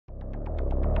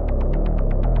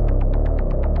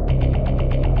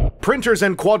printers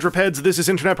and quadrupeds, this is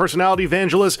internet personality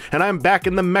Vangelus, and I'm back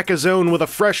in the Mecha zone with a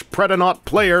fresh Predanaut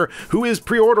player who is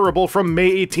pre-orderable from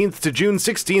May 18th to June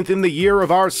 16th in the year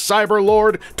of our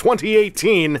Cyberlord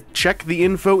 2018. Check the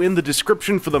info in the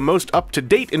description for the most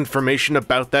up-to-date information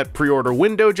about that pre-order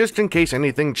window, just in case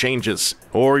anything changes.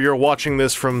 Or you're watching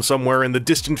this from somewhere in the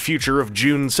distant future of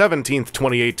June 17th,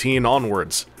 2018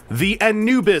 onwards. The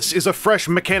Anubis is a fresh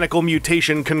mechanical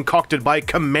mutation concocted by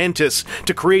Commantis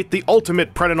to create the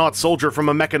ultimate Predanaut soldier from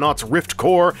a Mechanaut's rift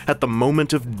core at the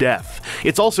moment of death.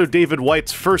 It's also David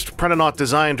White's first Predanaut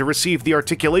design to receive the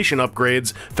articulation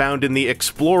upgrades found in the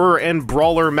Explorer and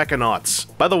Brawler Mechanauts.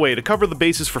 By the way, to cover the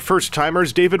bases for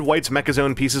first-timers, David White's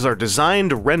Mechazone pieces are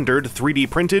designed, rendered, 3D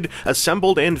printed,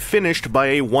 assembled, and finished by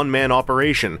a one-man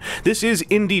operation. This is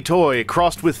indie toy,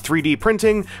 crossed with 3D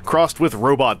printing, crossed with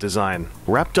robot design.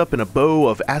 Wrapped up in a bow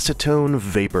of acetone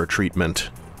vapor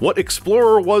treatment. What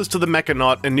Explorer was to the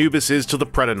Mechanaut, Anubis is to the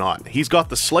Predanaut. He's got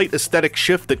the slight aesthetic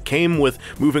shift that came with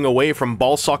moving away from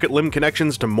ball socket limb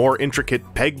connections to more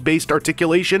intricate peg-based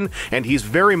articulation, and he's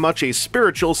very much a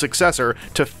spiritual successor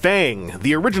to Fang,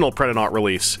 the original Predanaut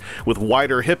release, with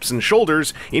wider hips and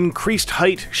shoulders, increased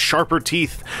height, sharper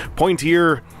teeth,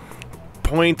 pointier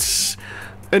points.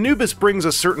 Anubis brings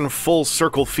a certain full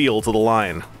circle feel to the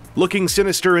line. Looking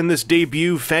sinister in this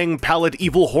debut Fang Palette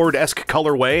Evil Horde-esque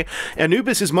colorway,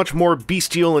 Anubis is much more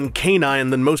bestial and canine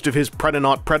than most of his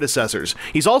Predanaut predecessors.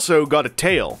 He's also got a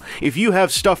tail. If you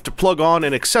have stuff to plug on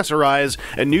and accessorize,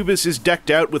 Anubis is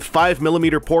decked out with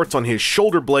 5mm ports on his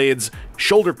shoulder blades,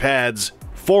 shoulder pads,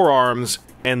 forearms,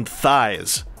 and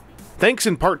thighs. Thanks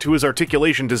in part to his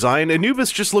articulation design,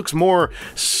 Anubis just looks more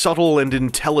subtle and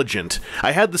intelligent.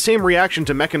 I had the same reaction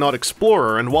to Mechanaut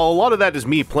Explorer, and while a lot of that is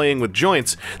me playing with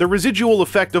joints, the residual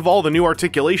effect of all the new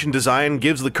articulation design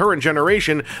gives the current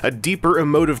generation a deeper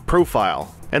emotive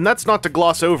profile. And that's not to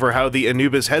gloss over how the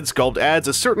Anubis head sculpt adds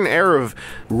a certain air of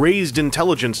raised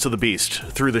intelligence to the beast,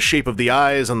 through the shape of the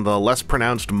eyes and the less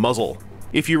pronounced muzzle.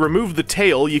 If you remove the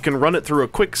tail, you can run it through a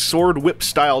quick sword whip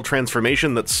style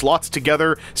transformation that slots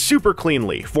together super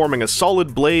cleanly, forming a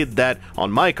solid blade that,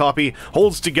 on my copy,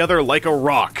 holds together like a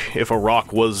rock, if a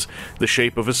rock was the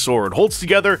shape of a sword. Holds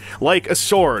together like a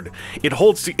sword.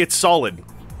 It's solid.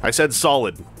 I said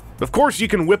solid. Of course, you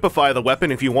can whipify the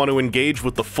weapon if you want to engage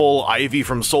with the full Ivy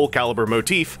from Soul Calibur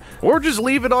motif, or just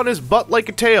leave it on his butt like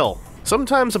a tail.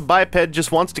 Sometimes a biped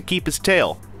just wants to keep his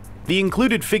tail. The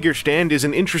included figure stand is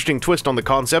an interesting twist on the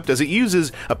concept, as it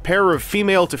uses a pair of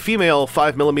female-to-female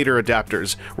 5mm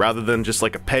adapters, rather than just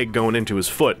like a peg going into his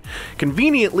foot.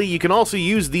 Conveniently, you can also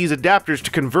use these adapters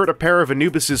to convert a pair of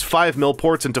Anubis's 5mm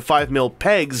ports into 5mm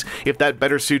pegs, if that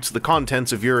better suits the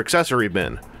contents of your accessory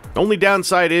bin. Only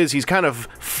downside is he's kind of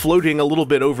floating a little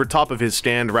bit over top of his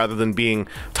stand rather than being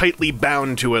tightly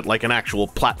bound to it like an actual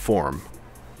platform.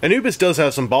 Anubis does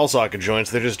have some ball socket joints,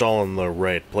 they're just all in the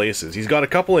right places. He's got a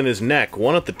couple in his neck,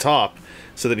 one at the top,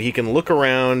 so that he can look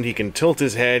around, he can tilt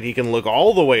his head, he can look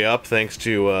all the way up thanks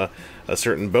to a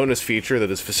certain bonus feature that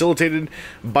is facilitated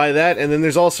by that, and then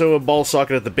there's also a ball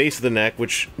socket at the base of the neck,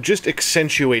 which just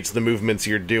accentuates the movements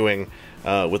you're doing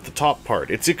with the top part.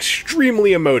 It's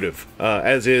extremely emotive,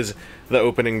 as is the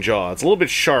opening jaw. It's a little bit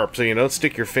sharp, so you don't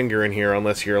stick your finger in here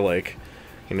unless you're like,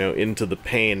 you know, into the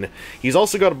pain. He's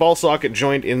also got a ball socket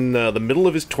joint in the middle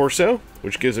of his torso,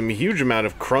 which gives him a huge amount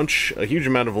of crunch, a huge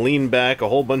amount of lean back, a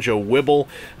whole bunch of wibble,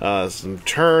 some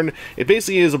turn. It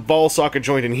basically is a ball socket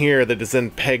joint in here that is then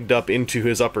pegged up into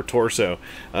his upper torso.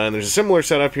 And there's a similar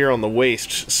setup here on the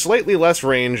waist, slightly less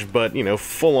range, but, you know,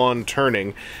 full-on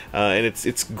turning, and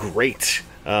it's great.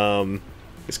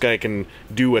 This guy can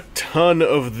do a ton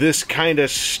of this kind of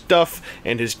stuff,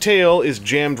 and his tail is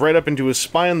jammed right up into his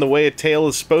spine the way a tail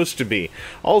is supposed to be.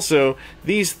 Also,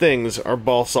 these things are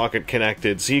ball socket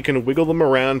connected, so you can wiggle them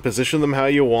around, position them how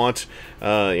you want, you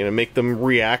know, make them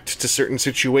react to certain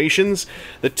situations.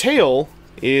 The tail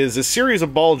is a series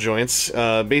of ball joints.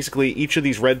 Basically, each of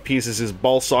these red pieces is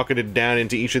ball socketed down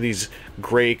into each of these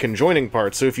gray conjoining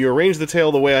parts. So if you arrange the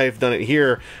tail the way I've done it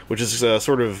here, which is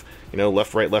sort of, you know,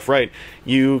 left, right,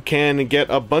 you can get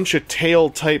a bunch of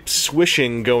tail-type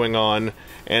swishing going on,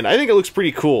 and I think it looks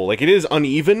pretty cool. Like, it is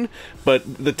uneven,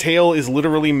 but the tail is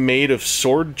literally made of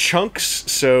sword chunks,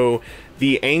 so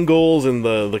the angles and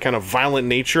the kind of violent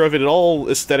nature of it, it all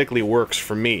aesthetically works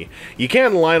for me. You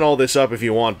can line all this up if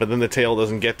you want, but then the tail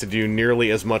doesn't get to do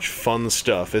nearly as much fun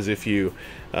stuff as if you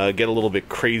get a little bit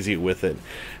crazy with it.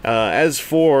 As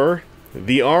for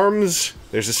the arms,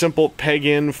 there's a simple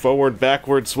peg-in,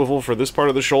 forward-backward swivel for this part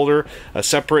of the shoulder, a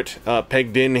separate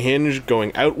pegged-in hinge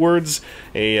going outwards,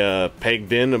 a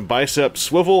pegged-in bicep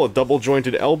swivel, a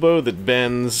double-jointed elbow that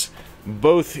bends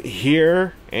both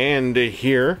here and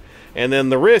here, And then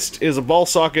the wrist is a ball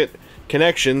socket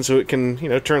connection, so it can, you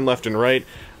know, turn left and right.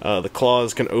 The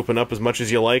claws can open up as much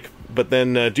as you like, but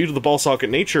then due to the ball socket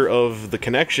nature of the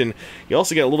connection, you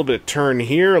also get a little bit of turn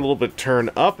here, a little bit of turn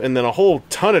up, and then a whole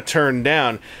ton of turn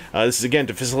down. This is, again,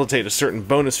 to facilitate a certain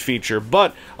bonus feature,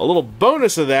 but a little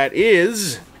bonus of that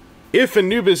is, if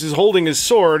Anubis is holding his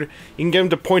sword, you can get him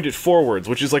to point it forwards,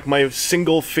 which is like my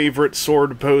single favorite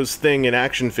sword pose thing in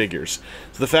action figures.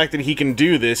 So the fact that he can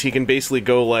do this, he can basically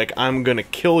go like, I'm gonna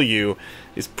kill you,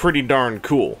 is pretty darn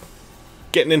cool.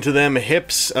 Getting into them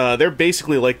hips, they're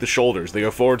basically like the shoulders. They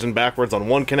go forwards and backwards on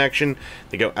one connection,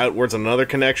 they go outwards on another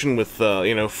connection with,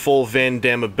 you know, full Van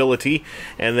Damme ability,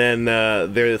 and then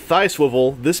their thigh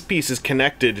swivel, this piece is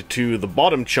connected to the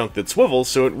bottom chunk that swivels,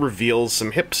 so it reveals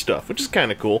some hip stuff, which is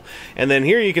kind of cool. And then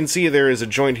here you can see there is a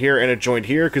joint here and a joint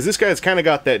here, because this guy's kind of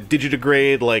got that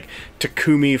digitigrade, like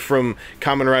Takumi from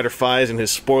Kamen Rider Faiz in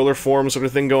his spoiler form sort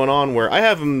of thing going on, where I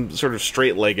have him sort of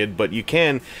straight-legged, but you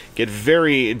can get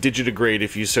very digitigrade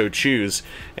if you so choose,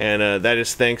 and that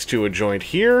is thanks to a joint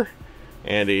here,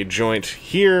 and a joint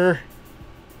here,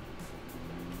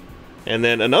 and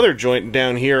then another joint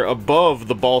down here above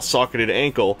the ball-socketed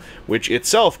ankle, which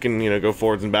itself can, you know, go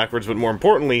forwards and backwards, but more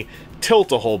importantly,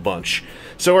 tilt a whole bunch.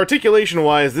 So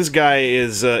articulation-wise, this guy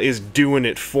is doing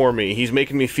it for me. He's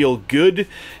making me feel good,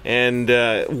 and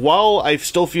while I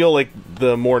still feel like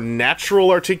the more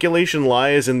natural articulation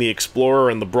lies in the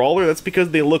Explorer and the Brawler, that's because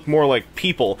they look more like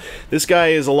people. This guy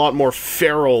is a lot more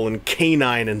feral and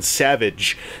canine and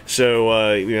savage.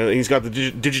 So, you know, he's got the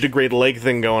digitigrade leg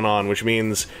thing going on, which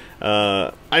means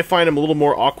I find him a little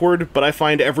more awkward, but I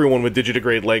find everyone with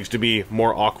digitigrade legs to be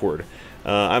more awkward.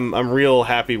 I'm real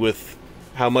happy with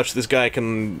how much this guy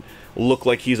can look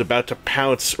like he's about to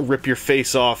pounce, rip your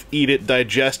face off, eat it,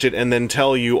 digest it, and then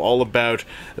tell you all about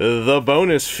the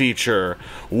bonus feature.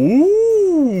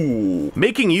 Ooh!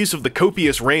 Making use of the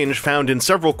copious range found in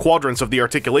several quadrants of the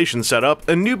articulation setup,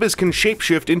 Anubis can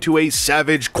shapeshift into a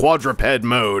savage quadruped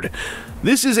mode.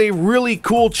 This is a really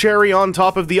cool cherry on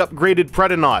top of the upgraded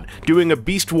Predanaut, doing a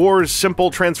Beast Wars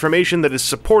simple transformation that is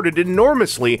supported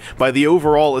enormously by the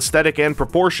overall aesthetic and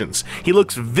proportions. He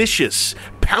looks vicious,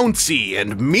 pouncy,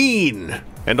 and mean.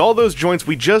 And all those joints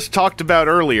we just talked about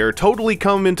earlier totally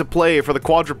come into play for the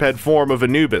quadruped form of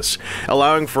Anubis,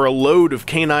 allowing for a load of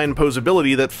canine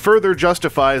posability that further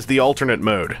justifies the alternate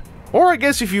mode. Or I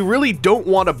guess if you really don't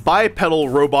want a bipedal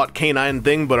robot canine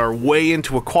thing but are way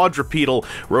into a quadrupedal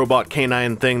robot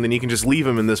canine thing, then you can just leave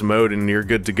him in this mode and you're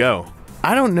good to go.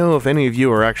 I don't know if any of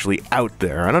you are actually out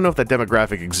there. I don't know if that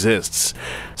demographic exists.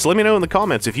 So let me know in the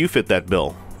comments if you fit that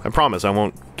bill. I promise I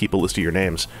won't keep a list of your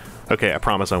names. Okay, I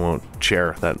promise I won't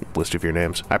share that list of your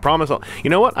names. I promise I'll... You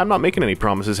know what? I'm not making any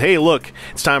promises. Hey, look,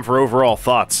 it's time for overall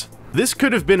thoughts. This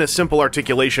could have been a simple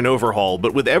articulation overhaul,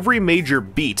 but with every major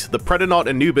beat, the Predanaut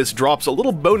Anubis drops a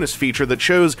little bonus feature that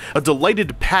shows a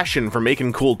delighted passion for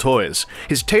making cool toys.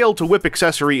 His tail-to-whip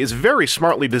accessory is very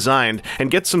smartly designed,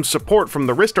 and gets some support from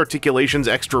the wrist articulation's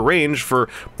extra range for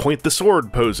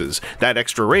point-the-sword poses. That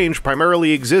extra range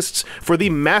primarily exists for the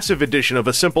massive addition of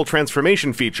a simple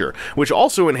transformation feature, which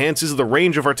also enhances the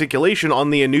range of articulation on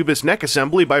the Anubis neck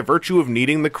assembly by virtue of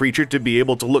needing the creature to be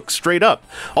able to look straight up.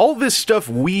 All this stuff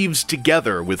weaves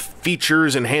together, with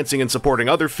features enhancing and supporting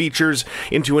other features,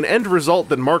 into an end result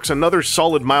that marks another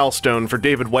solid milestone for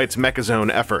David White's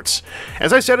Mechazone efforts.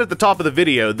 As I said at the top of the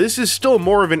video, this is still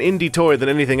more of an indie toy than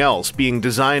anything else, being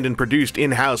designed and produced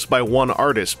in-house by one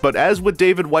artist, but as with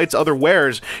David White's other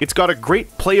wares, it's got a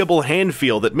great playable hand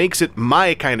feel that makes it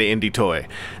my kinda indie toy.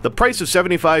 The price of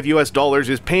 $75 US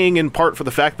is paying in part for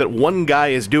the fact that one guy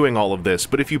is doing all of this,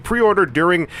 but if you pre-order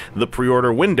during the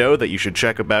pre-order window that you should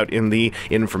check about in the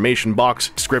information box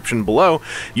description below,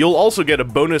 you'll also get a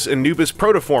bonus Anubis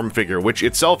protoform figure, which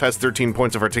itself has 13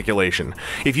 points of articulation.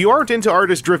 If you aren't into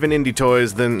artist-driven indie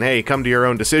toys, then hey, come to your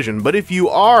own decision, but if you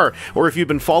are, or if you've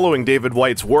been following David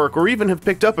White's work, or even have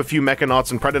picked up a few Mechanauts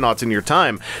and Predanauts in your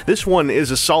time, this one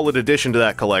is a solid addition to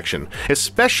that collection,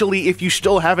 especially if you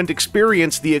still haven't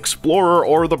experienced the Explorer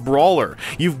or the Brawler.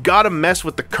 You've gotta mess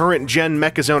with the current gen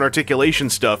Mechazone articulation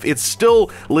stuff. It's still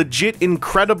legit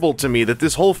incredible to me that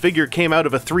this whole figure came out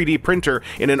of a 3D printer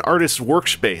in an artist's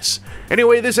workspace.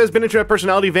 Anyway, this has been Internet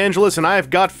Personality Vangelus, and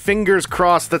I've got fingers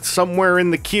crossed that somewhere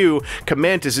in the queue,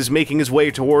 Camantis is making his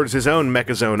way towards his own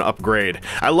Mechazone upgrade.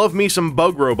 I love me some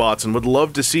bug robots and would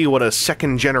love to see what a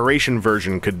second generation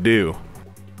version could do.